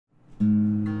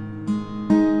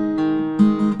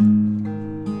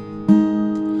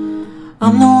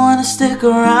I'm the one to stick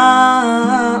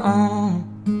around.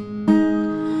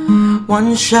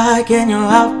 One shot and you're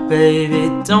out, baby.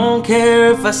 Don't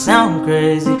care if I sound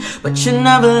crazy, but you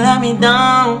never let me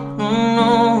down.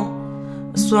 No.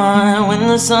 That's why when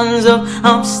the sun's up,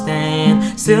 I'm staying,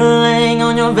 still laying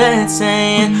on your bed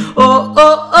saying, oh,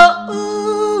 oh, oh, oh.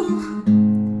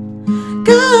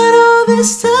 Got all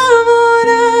this time on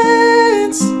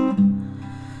hands,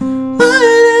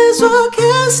 might as well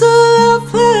cancel our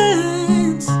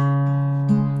plans.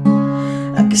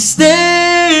 I could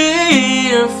stay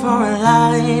here for a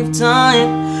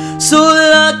lifetime, so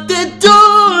lock the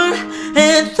door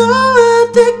and throw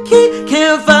out the key.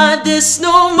 Can't fight this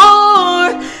no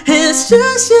more. It's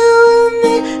just you and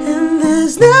me, and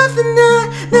there's nothing I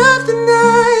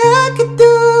could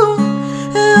do.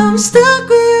 And I'm stuck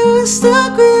with you,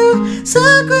 stuck with you,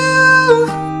 stuck with you.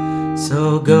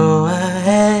 So go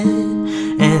ahead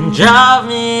and drive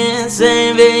me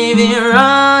insane, baby,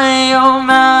 run your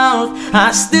mouth.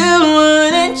 I still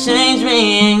wouldn't change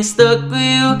being stuck with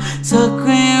you, stuck with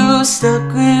you,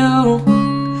 stuck with you.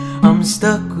 I'm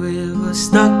stuck with you,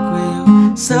 stuck with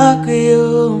you, stuck with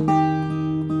you.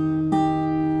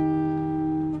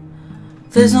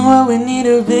 There's nowhere we need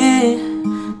to be.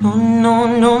 No, no,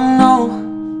 no, no.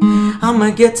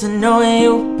 I'ma get to know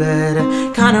you better.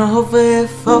 Kinda hope for it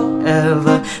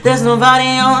forever. There's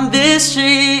nobody on this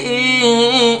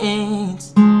street.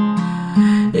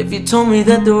 If you told me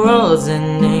that the world's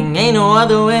ending, ain't no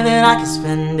other way that I can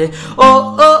spend it.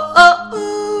 Oh, oh, oh,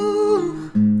 oh.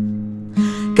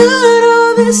 Got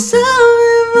all this time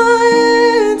in my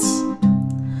hands,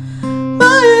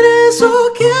 might as well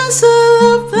cancel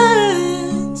our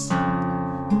plans.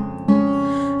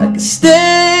 I could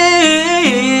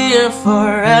stay here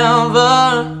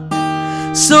forever,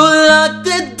 so lock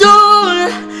the door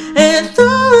and throw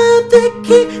out the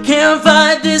key. Can't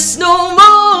fight this no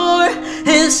more.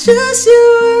 It's just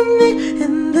you and me,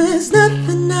 and there's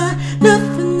nothing I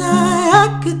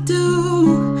could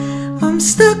do. I'm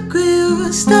stuck with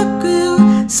you, stuck with you,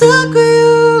 stuck with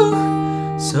you.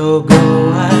 So go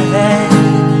ahead